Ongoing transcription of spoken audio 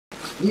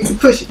You can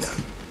push it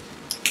down.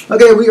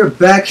 Okay, we are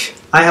back.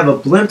 I have a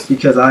blimp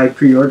because I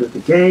pre-ordered the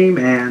game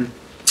and...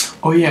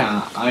 Oh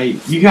yeah,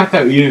 you got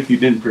that even if you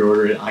didn't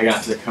pre-order it. I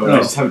got the code. I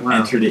just haven't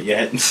entered it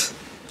yet.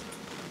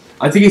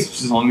 I think it's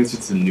just as long as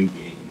it's a new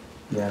game.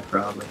 Yeah,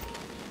 probably.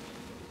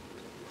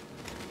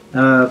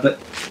 But...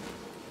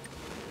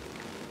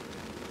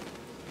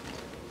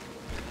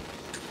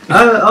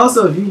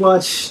 also, if you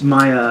watch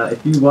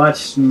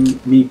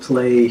me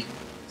play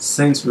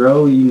Saints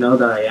Row, you know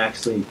that I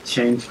actually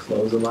change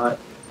clothes a lot.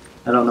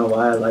 I don't know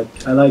why.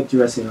 I like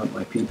dressing up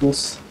like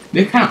peoples.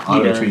 They kind of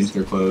auto-change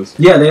their clothes.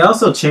 Yeah, they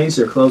also change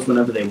their clothes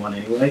whenever they want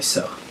anyway,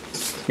 so...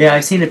 Yeah,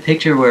 I've seen a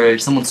picture where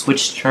someone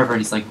switched Trevor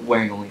and he's like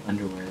wearing only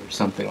underwear or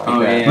something like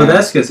that. Yeah. Well,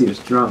 that's because he was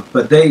drunk,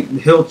 but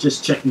he'll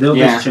just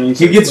change.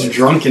 He gets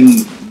drunk and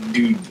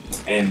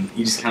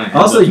he just kind of...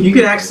 Also, you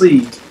can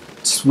actually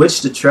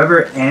switch to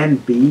Trevor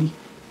and be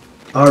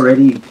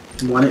already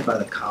wanted by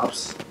the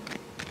cops.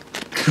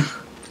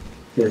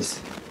 Because,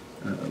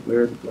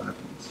 where are the black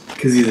ones?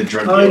 Because he's a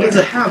drug dealer. Oh, he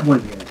doesn't have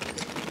one yet.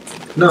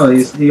 No,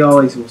 he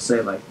always will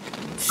say, like,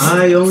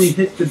 I only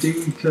hit the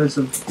dude because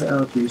of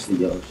I'll use the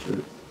yellow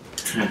shirt.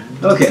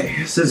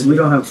 Okay, since we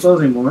don't have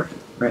clothes anymore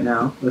right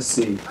now, let's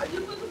see.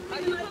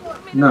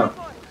 No.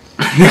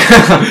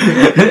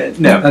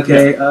 No.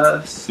 Okay,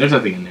 there's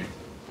nothing in there.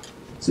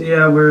 So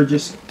yeah, we're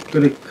just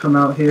gonna come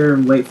out here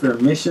and wait for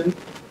a mission.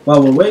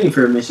 While we're waiting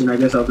for a mission, I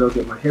guess I'll go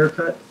get my hair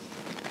cut.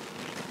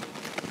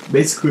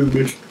 Basically, the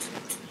mission.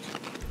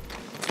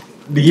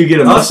 Did you get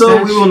a mustache?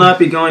 Also, we will not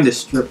be going to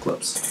strip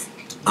clubs.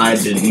 I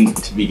didn't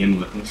to begin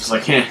with. I was just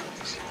like,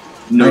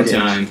 no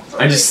time.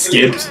 I just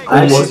skipped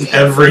almost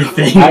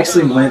everything. I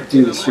actually went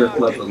to the strip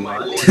club a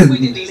lot.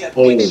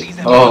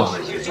 Oh.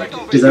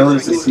 Because I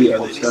wanted to see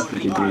other stuff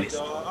you can do.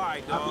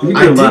 You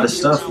can do a lot of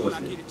stuff with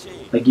it.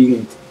 Like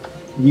you can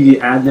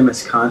add them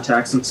as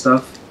contacts and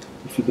stuff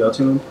if you go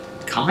to them.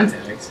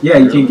 Contacts? Yeah,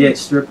 you can get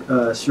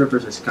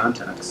strippers as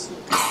contacts.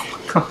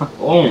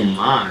 Oh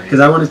my. Because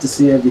I wanted to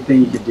see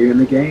everything you could do in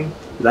the game.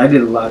 Because I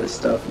did a lot of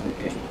stuff in the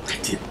game. I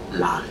did a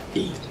lot of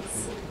things.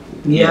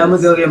 Yeah, I'm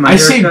gonna go get my I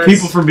haircuts. saved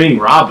people from being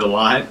robbed a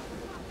lot.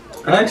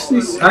 I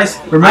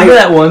remember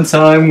that one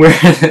time where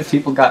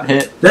people got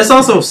hit. That's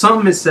also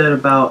something it said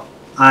about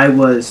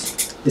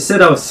It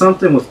said I was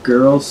something with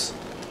girls,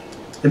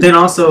 and then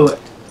also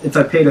if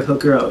I paid a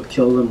hooker, I would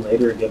kill them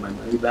later and get my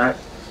money back.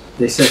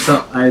 They said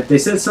They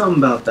said something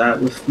about that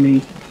with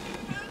me.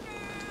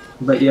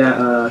 But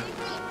yeah,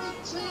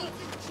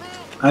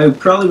 I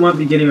probably won't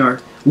be getting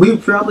we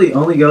would probably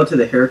only go to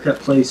the haircut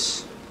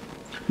place.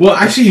 Well,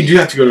 actually, you do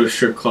have to go to a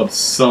strip club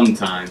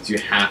sometimes. You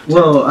have to.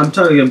 Well, I'm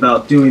talking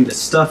about doing the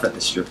stuff at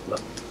the strip club.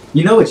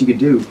 You know what you could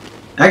do.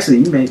 Actually,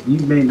 you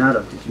may not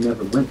have because you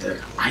never went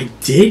there. I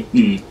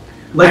didn't.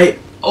 Like, I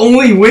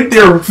only went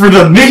there for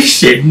the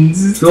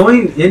missions.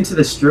 Going into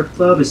the strip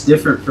club is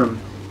different from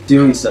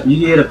doing stuff. You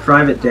get a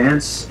private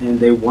dance, and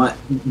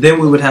then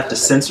we would have to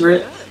censor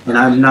it, and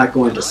I'm not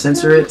going to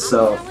censor it,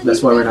 so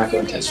that's why we're not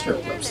going to the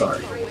strip club.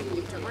 Sorry.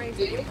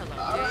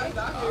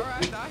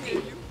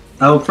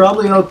 I will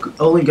probably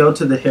only go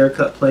to the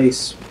haircut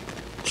place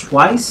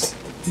twice.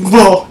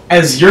 Well,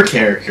 as your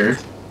character.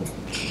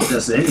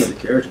 That's any of the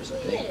characters, I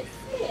think.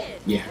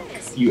 Yeah,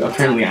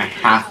 apparently I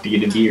have to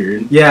get a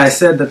beard. Yeah, I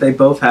said that they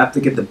both have to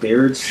get the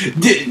beards.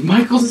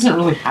 Michael doesn't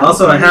really have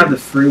Also, a beard. I have the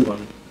free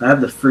one. I have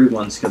the free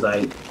ones because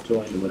I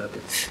joined or whatever.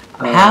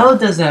 How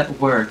does that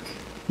work?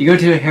 You go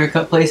to a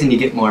haircut place and you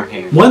get more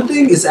hair. One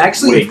thing is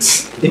actually...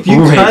 Wigs. If you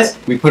cut...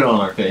 We put it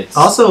on our face.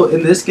 Also,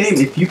 in this game,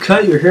 if you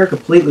cut your hair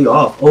completely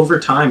off, over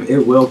time,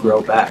 it will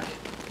grow back.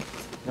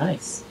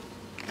 Nice.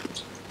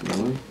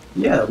 Really?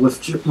 Yeah,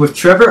 with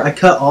Trevor, I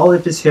cut all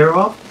of his hair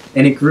off,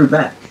 and it grew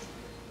back.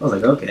 I was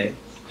like, okay.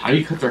 How do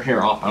you cut their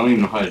hair off? I don't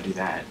even know how to do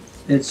that.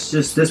 It's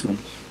just this one.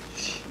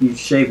 You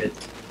shave it,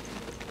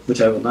 which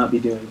I will not be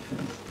doing with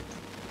him.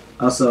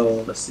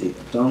 Also, let's see.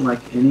 I don't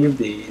like any of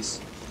these.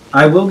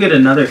 I will get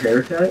another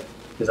haircut,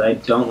 because I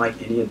don't like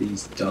any of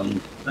these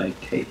dumb... I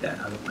hate that.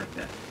 I don't like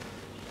that.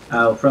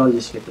 I'll probably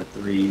just get the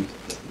three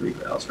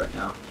brows right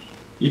now.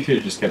 You should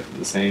have just kept it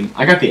the same.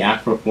 I got the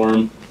afro for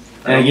him,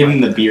 and I gave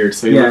him the beard,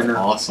 so he looked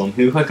awesome.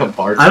 He looked like a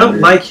bartender. I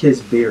don't like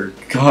his beard.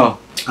 Oh,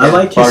 I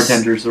like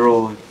bartender's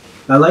role.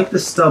 I like the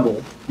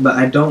stubble, but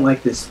I don't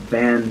like this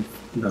band.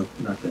 No,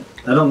 not that.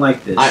 I don't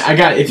like this. I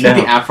got if you get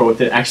the afro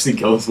with it, it actually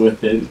goes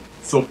with it.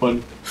 It's so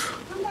fun.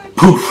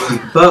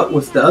 But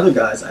with the other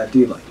guys, I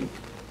do like it.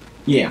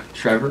 Yeah,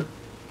 Trevor.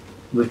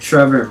 With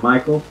Trevor and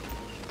Michael.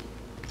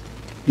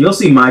 You'll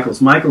see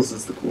Michael's. Michael's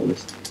is the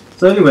coolest.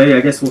 So anyway,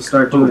 I guess we'll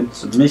start doing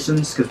some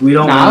missions because we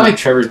don't. Nah, I like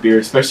Trevor's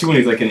beard, especially when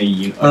he's like in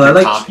a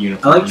top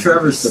uniform. I like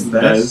Trevor's the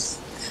best.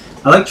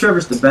 I like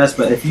Trevor's the best,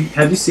 but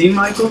have you seen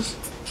Michael's?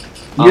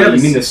 You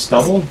mean the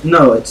stubble?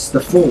 No, it's the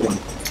full one.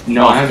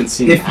 No, I haven't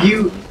seen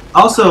that.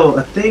 Also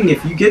a thing,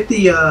 if you get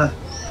the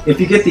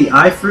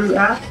iFruit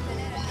app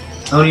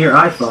on your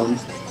iPhone,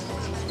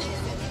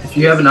 if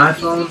you have an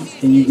iPhone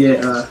and you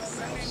get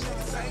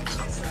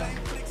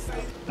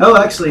oh,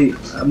 actually,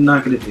 I'm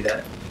not gonna do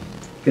that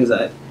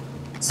because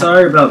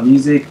sorry about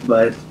music,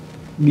 but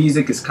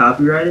music is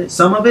copyrighted.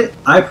 Some of it,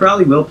 I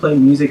probably will play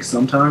music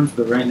sometimes,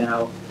 but right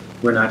now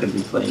we're not going to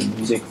be playing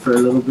music for a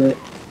little bit.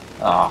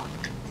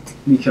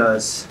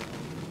 Because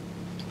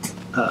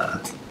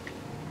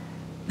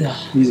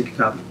music is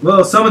copyrighted.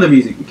 Well, some of the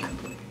music we can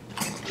play.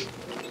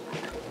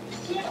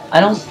 I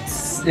don't.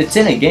 It's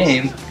in a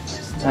game.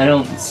 I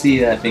don't see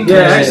that being.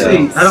 Yeah,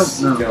 actually, I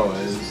don't know.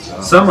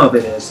 Some of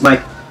it is.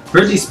 Like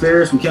Britney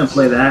Spears, we can't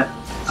play that.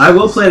 I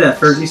will play that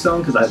Fergie song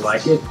because I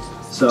like it,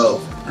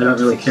 so I don't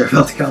really care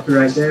about the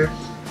copyright there.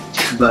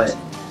 But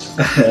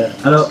I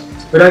don't.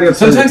 We're not gonna.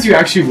 Sometimes you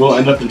actually will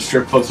end up in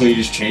strip clubs when you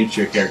just change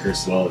your character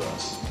as well, though.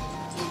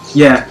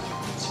 Yeah.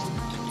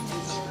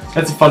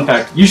 That's a fun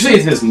fact. Usually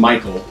it says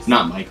Michael,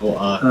 not Michael.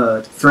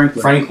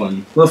 Franklin.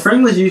 Franklin. Well,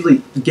 Franklin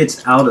usually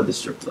gets out of the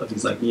strip club.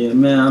 He's like, yeah,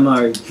 man, I'm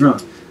already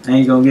drunk. I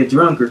ain't gonna get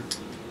drunker.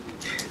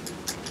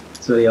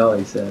 That's what he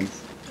always says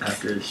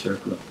after the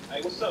strip club.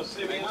 Hey, what's up,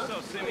 Simeon?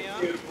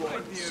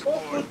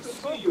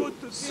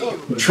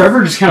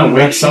 Trevor just kind of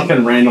wakes up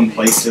in random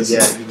places.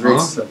 Yeah, he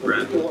wakes up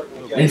random.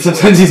 And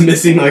sometimes he's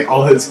missing like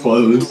all his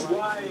clothes.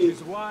 I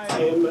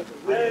am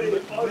very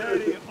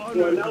honored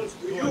to announce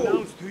to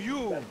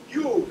you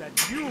that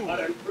you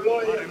are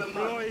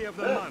employee of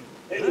the month.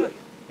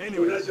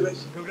 Anyway,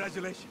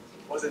 congratulations.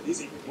 Wasn't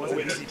easy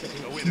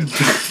picking a winner.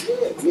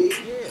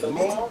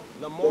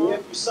 Lamar,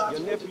 your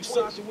nephew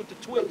Sasha with the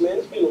twitch. Man,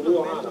 it's been a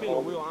real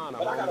honor.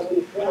 But I gotta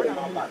move forward in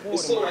my life. It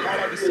seems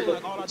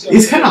like all I do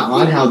is It's kind of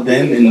odd how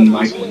them and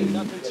Michael.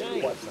 You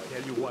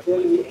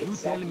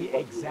tell me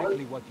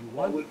exactly what you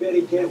want. I will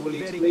very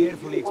carefully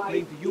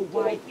explain to you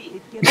why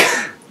it can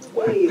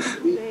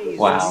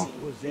Wow.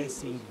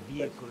 Possessing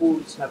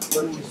vehicles have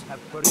purchased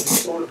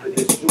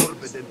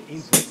exorbitant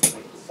interest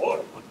rates.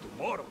 But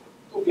tomorrow,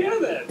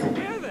 together,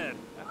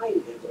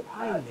 I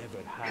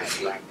never had a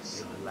black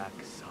son.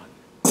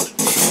 I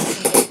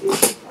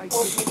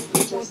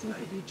want you to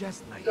be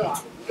just like him.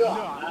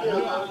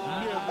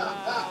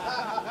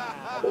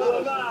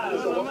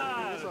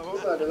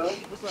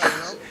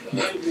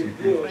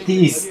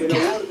 He's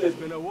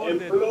been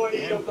awarded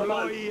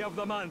employee of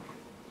the month.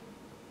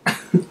 You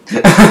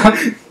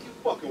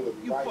fucking with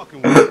me,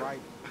 right?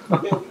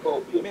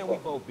 Man, we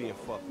both being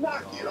fucked.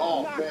 Knock it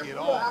off,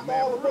 man.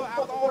 After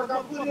all the work I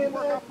put in,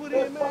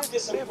 man. Fuck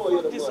this employee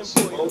of the month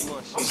shit, bro.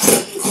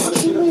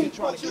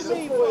 Fuck this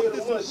employee of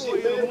the month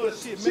shit, man.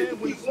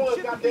 When it's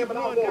one, goddamn it, I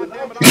don't want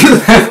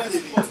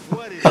it. You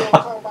know what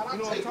I'm talking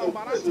about? I take no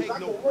prisoners. I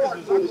go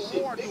hard doing this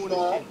shit.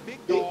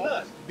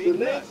 Big nuts. When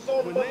names is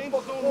on the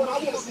motherfucking one, I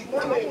want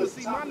to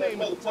see my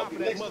name at the top of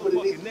that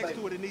motherfucking next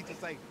to it. It needs to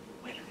say.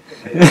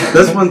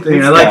 That's one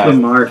thing. I like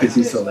Lamar because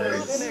he's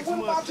hilarious.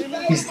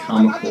 He's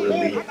comical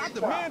relief.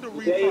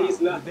 Today is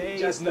not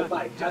just a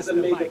bike. Hasn't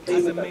made the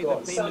payment at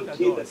all. Some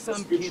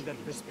kid that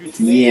disputes.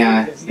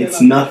 Yeah,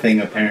 it's nothing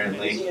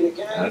apparently.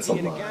 That's a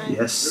lie.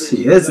 Yes,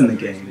 he is in the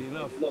game.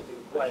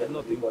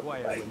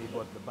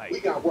 We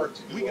got work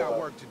to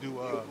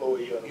do. I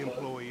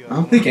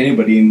don't think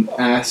anybody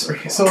asked.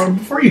 Okay, so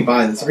before you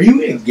buy this, are you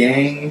in a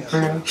gang?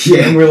 Yeah.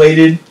 Gang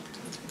related?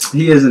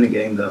 He is in a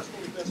game though.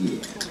 Yeah.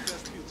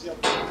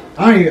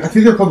 I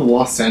think they're called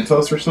Los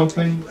Santos or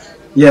something.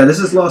 Yeah, this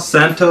is Los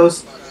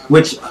Santos,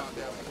 which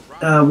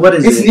what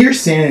is it? It's near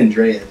San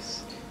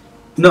Andreas.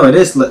 No, it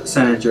is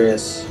San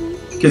Andreas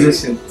because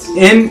it's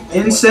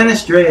in San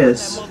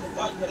Andreas.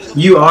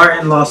 You are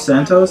in Los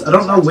Santos. I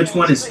don't know which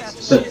one is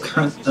the.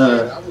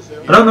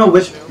 I don't know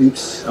which.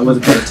 Oops, I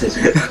wasn't paying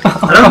attention.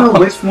 I don't know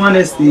which one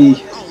is the.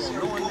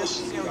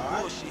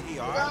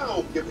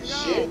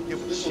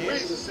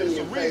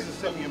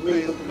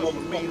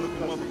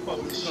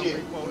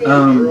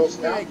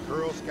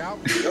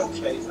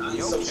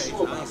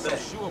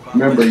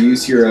 Remember,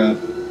 use your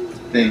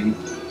thing.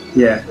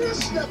 Yeah.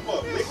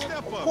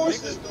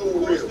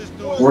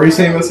 What were you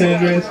saying about San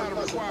Andreas?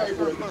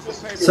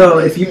 So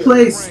if you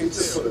play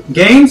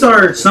games,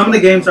 some of the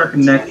games are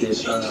connected.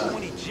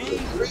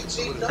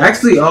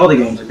 Actually, all the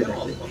games are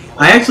connected.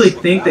 I actually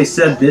think they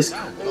said this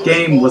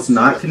game was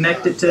not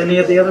connected to any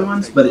of the other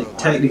ones, but it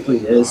technically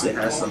is. It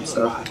has some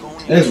stuff.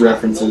 It has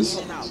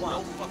references.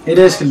 It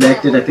is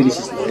connected. I think it's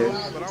just weird.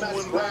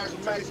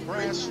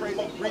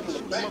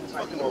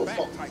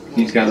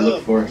 You just gotta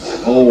look for it.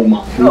 Oh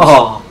my.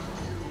 Oh.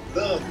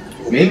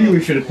 Maybe we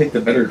should have picked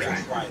a better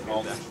driver.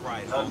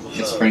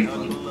 It's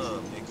Franklin.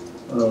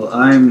 Well,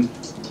 I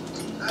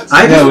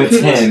know it's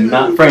him,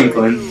 not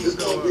Franklin.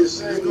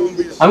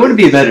 I'm going to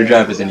be a better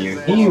driver than you.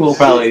 He will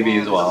probably be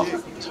as well.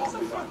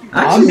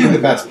 I'll be the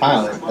best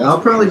pilot. I'll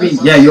probably be.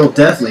 Yeah, you'll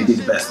definitely be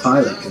the best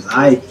pilot because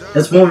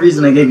that's one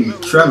reason I gave you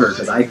Trevor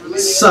because I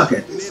suck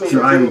at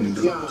driving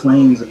the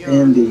planes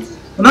and the.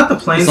 Well, not the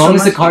planes. As long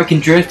as the car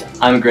can drift,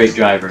 I'm a great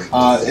driver.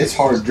 It's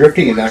hard.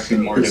 Drifting is actually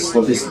more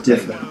difficult. It's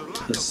different.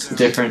 It's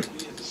different.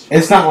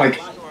 It's not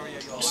like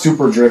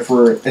super drift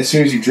where as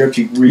soon as you drift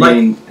you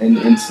regain and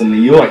instantly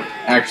you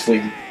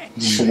actually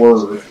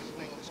swerve.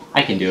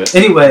 I can do it.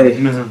 Anyway,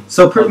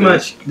 so pretty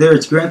much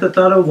there's Grand Theft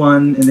Auto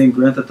 1 and then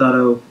Grand Theft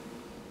Auto.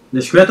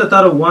 There's Grand Theft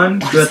Auto 1,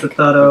 Grand Theft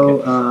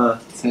Auto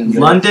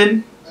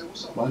London,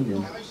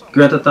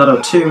 Grand Theft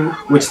Auto 2,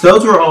 which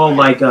those were all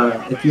like,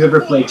 if you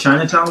ever played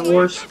Chinatown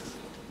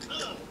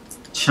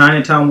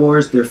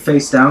Wars, they're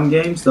face-down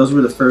games. Those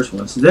were the first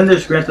ones. Then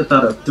there's Grand Theft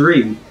Auto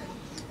 3.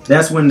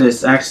 That's when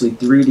there's actually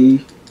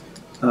 3D.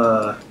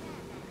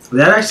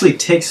 That actually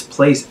takes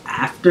place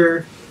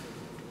after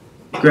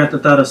Grand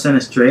Theft Auto San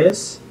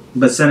Andreas,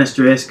 but San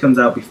Andreas comes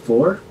out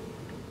before,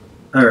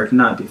 or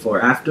not before,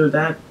 after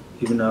that.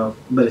 Even though,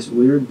 but it's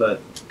weird.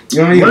 But what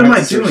am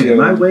I doing? Am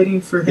I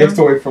waiting for him? You have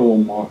to wait for a little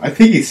more. I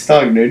think he's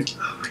stuck, dude.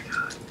 Oh my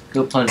god!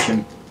 Go punch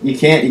him. You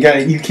can't.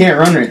 You can't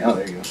run right now. Oh,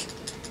 there you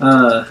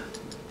go.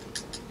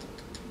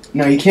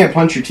 No, you can't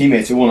punch your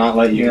teammates. It will not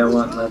let you. Yeah, it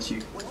won't let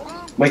you.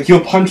 Like, you'll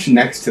punch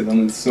next to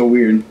them. It's so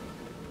weird.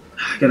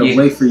 I gotta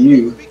wait for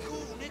you.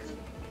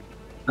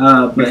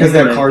 Because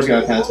that car's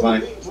gotta pass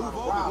by.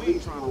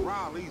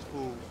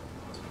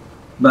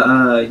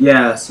 But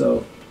yeah,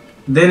 so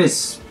then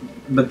it's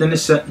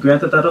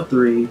Grand Theft Auto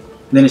 3.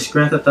 Then it's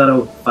Grand Theft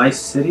Auto Vice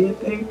City, I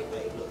think.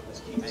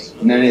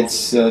 And then it's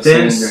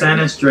San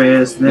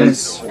Andreas. Then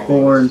it's 4.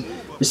 Or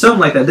something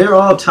like that. They're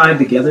all tied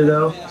together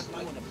though.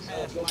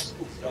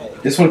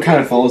 This one kind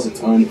of follows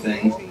its own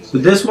thing.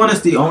 But this one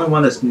is the only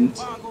one it's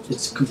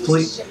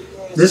complete.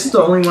 This is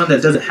the only one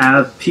that doesn't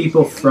have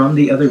people from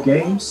the other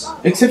games.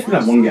 Except for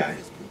that one guy.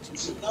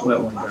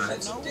 What one guy?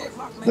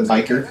 The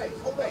biker.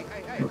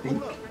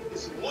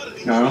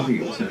 No, I don't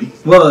think it was him.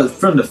 Well,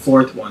 from the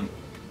 4th one.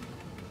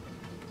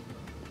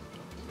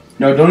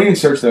 No, don't even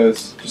search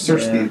those. Just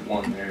search the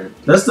one there.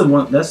 That's the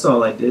one. That's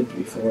all I did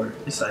before.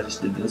 I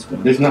just did this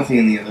one. There's nothing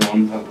in the other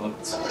ones I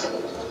looked.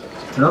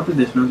 I don't think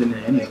there's nothing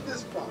in any of them.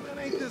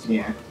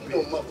 Yeah.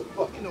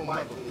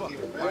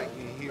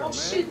 Oh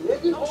shit,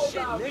 nigga. Hold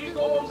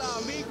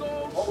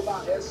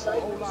on,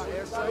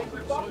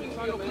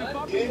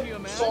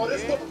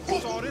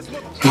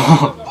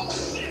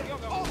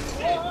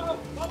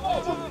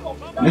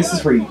 This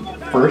is where you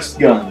first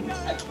gun.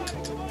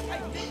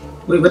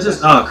 Wait, what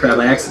just? Oh crap!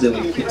 I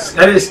accidentally.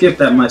 I didn't skip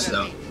that much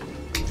though.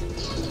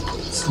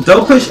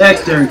 Don't push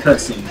X during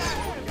cutscenes.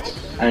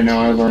 I know.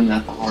 I learned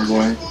that the hard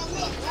way.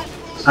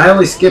 I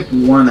only skipped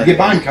one. Get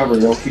behind cover.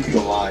 It'll keep you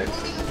alive.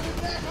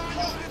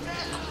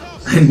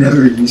 I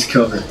never use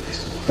cover.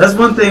 That's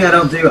one thing I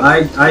don't do.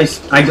 I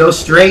go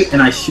straight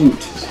and I shoot.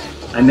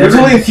 I never. There's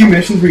only a few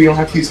missions where you don't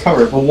have to use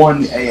cover. The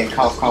one, a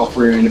cough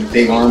where you're in a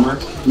big armor.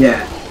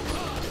 Yeah.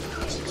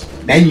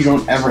 Then you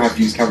don't ever have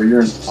to use cover.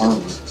 You're in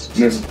armor. And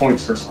there's a point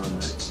for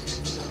armor.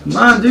 Come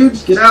on, dude,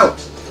 get out.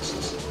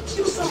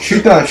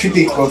 Shoot the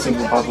explosive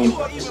and pop them.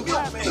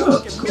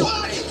 Oh, cool.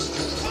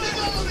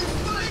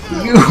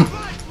 You.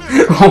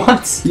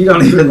 What? You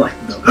don't even like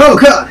them. Oh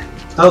god!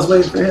 I was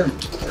waiting for him.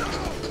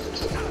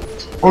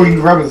 Oh, you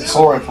can grab with the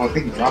assault rifle. I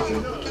think you dropped it.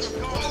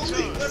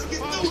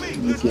 Let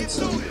me get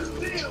some.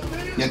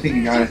 Yeah, I think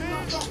you got it.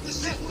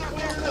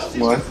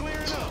 What?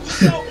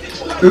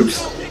 Oops.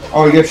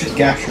 Oh, you gotta shoot the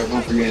gas truck.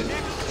 Don't forget.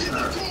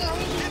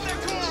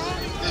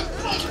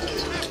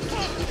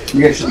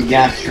 You gotta shoot the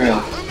gas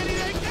trail.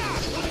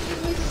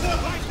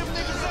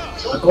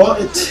 I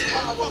got it.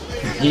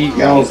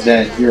 You're almost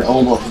dead. You're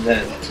almost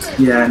dead.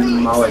 Yeah,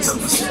 I'm always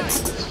almost dead.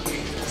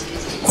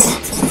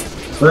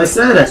 What I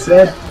said,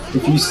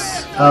 if you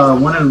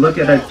want to look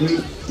at a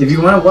dude, if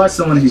you want to watch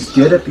someone who's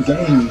good at the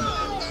game,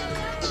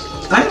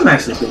 I am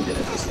actually pretty good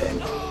at this game.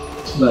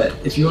 But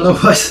if you want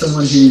to watch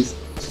someone who's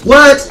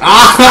what?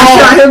 Oh! I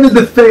shot him in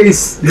the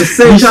face the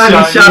same time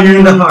he shot me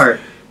in the heart.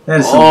 That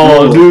is so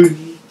cool. Dude.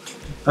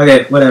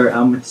 Okay, whatever.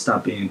 I'm gonna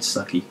stop being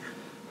sucky.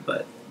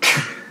 But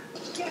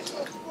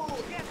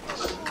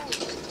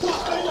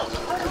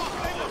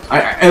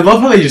I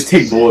love how they just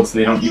take bullets.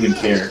 They don't even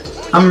care.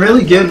 I'm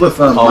really good with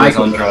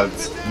Michael. On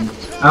drugs.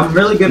 I'm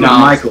really good with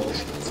Michael.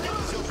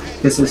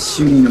 Because his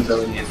shooting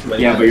ability is way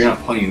Yeah, better. but you're not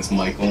playing as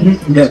Michael.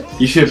 Yeah.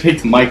 You should have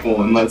picked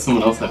Michael and let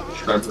someone else have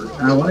Trevor.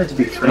 I wanted to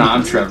be Frank. Nah,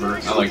 I'm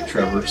Trevor. I like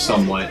Trevor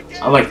somewhat.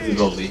 I like his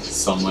ability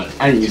somewhat.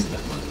 I didn't use it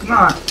that much. Come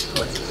on.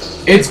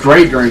 It's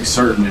great during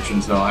certain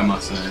missions, though, I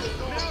must say.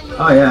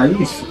 Oh yeah, I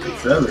use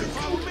Trevor.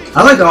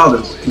 I like all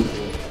the people.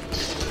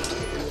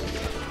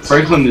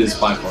 Franklin is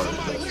by far the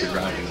best for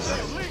driving,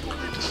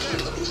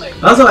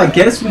 though. Also, I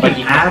guess we But can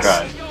he can't ask.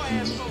 drive.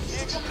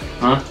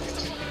 Huh?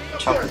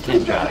 Chocolate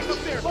can't drive.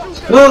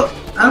 Well,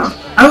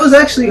 I was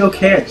actually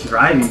okay at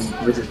driving,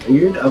 which is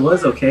weird. I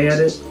was okay at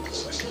it,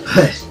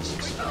 but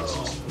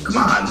come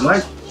on,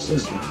 why?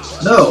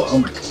 No, oh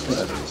my god,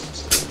 whatever.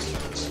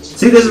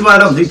 See, this is why I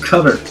don't do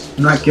cover.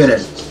 I'm not good at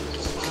it.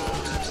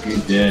 You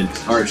did.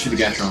 Alright, shoot the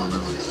gas drum,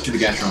 remember. Shoot the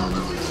gas drum,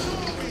 remember.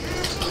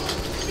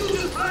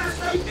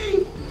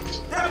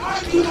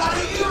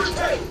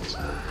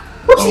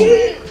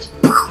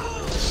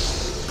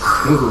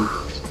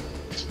 Oh.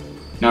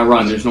 Now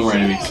run, there's no more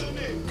enemies.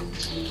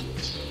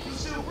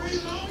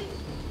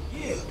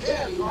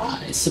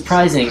 It's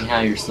surprising how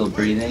you're still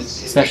breathing,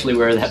 especially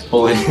where that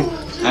bullet.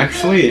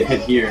 Actually, it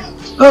hit here.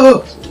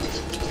 Oh!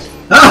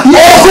 Oh,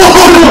 yes!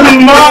 Oh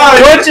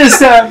my! What just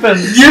happened?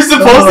 You're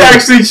supposed to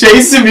actually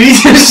chase him, he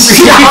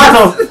just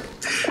shot him!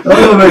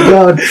 Oh my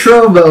god,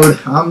 pro mode.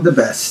 I'm the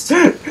best.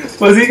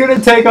 Was he gonna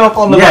take off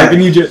on the bike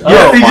and you just...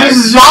 Yeah, he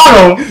just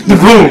shot him!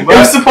 Boom! It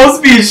was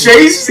supposed to be a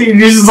chase scene,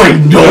 he's just like,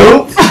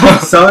 nope!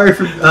 Sorry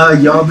for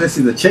y'all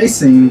missing the chase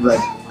scene, but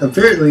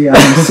apparently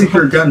I'm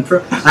Super Gun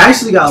Pro. I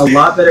actually got a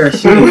lot better at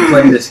shooting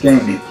playing this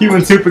game. He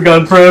went Super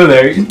Gun Pro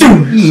there.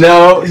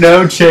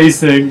 No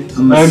chasing.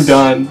 I'm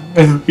done.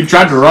 He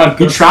tried to run.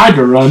 He tried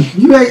to run.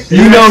 You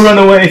don't run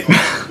away.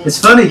 It's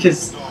funny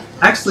because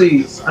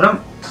actually I don't.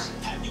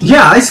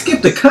 Yeah, I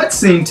skipped the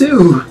cutscene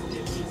too.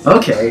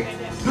 Okay,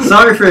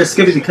 sorry for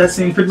skipping the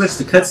cutscene. Pretty much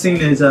the cutscene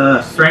is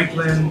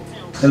Franklin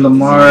and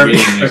Lamar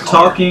are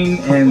talking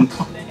and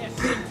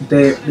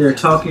they're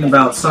talking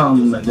about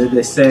something. And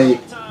they say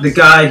the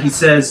guy he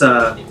says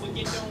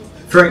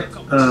Frank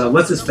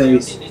what's his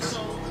face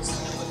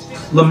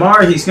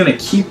Lamar he's gonna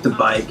keep the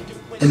bike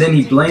and then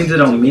he blames it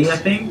on me I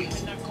think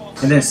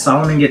and then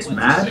Solomon gets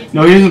mad.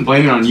 No, he doesn't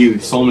blame it on you.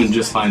 Solomon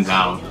just finds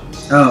out.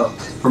 Oh.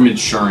 From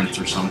insurance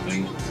or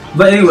something.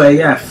 But anyway,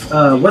 yeah,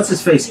 what's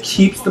his face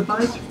keeps the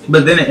bike,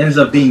 but then it ends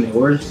up being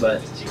yours.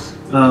 But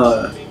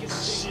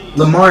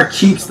Lamar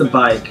keeps the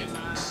bike,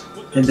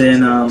 and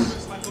then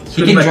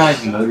he can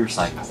drive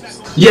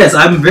motorcycles. Yes,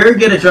 I'm very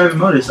good at driving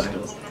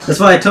motorcycles. That's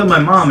why I told my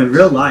mom in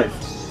real life.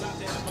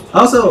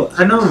 Also,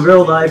 I know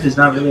real life is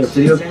not really a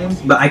video game,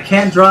 but I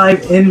can't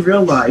drive in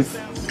real life.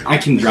 I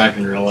can drive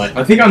in real life.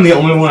 I think I'm the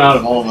only one out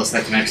of all of us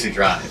that can actually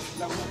drive.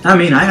 I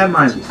mean, I have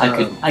my.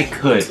 I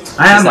could.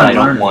 I have my. I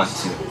don't want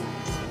to.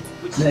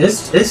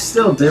 It's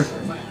still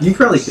different. You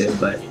probably could,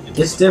 but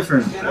it's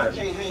different.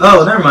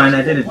 Oh, never mind.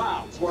 I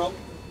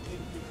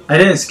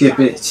didn't skip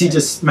it. She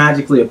just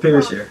magically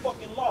appears here.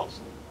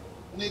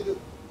 Nigga,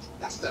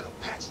 that's that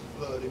Apache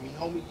blood in me,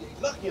 homie. You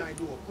lucky I ain't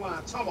do a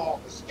flying tomahawk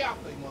and scalp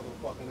they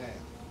motherfucking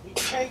ass. We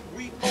can't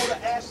repo the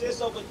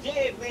assets of a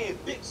dead man,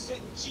 big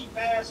sitting cheap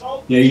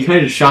asshole. Yeah, you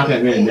kind of shot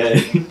that man dead.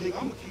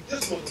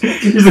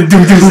 He's like,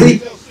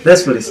 see?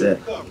 That's what he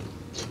said.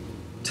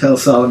 Tell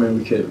Solomon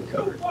we could have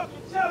recovered.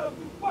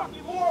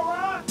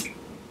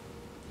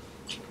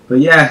 But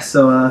yeah,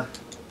 so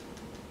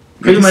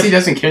pretty much he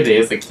doesn't care that he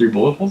has like 3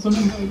 bullet holes in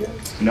him.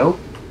 Nope,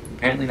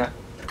 apparently not.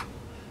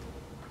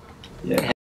 Yeah.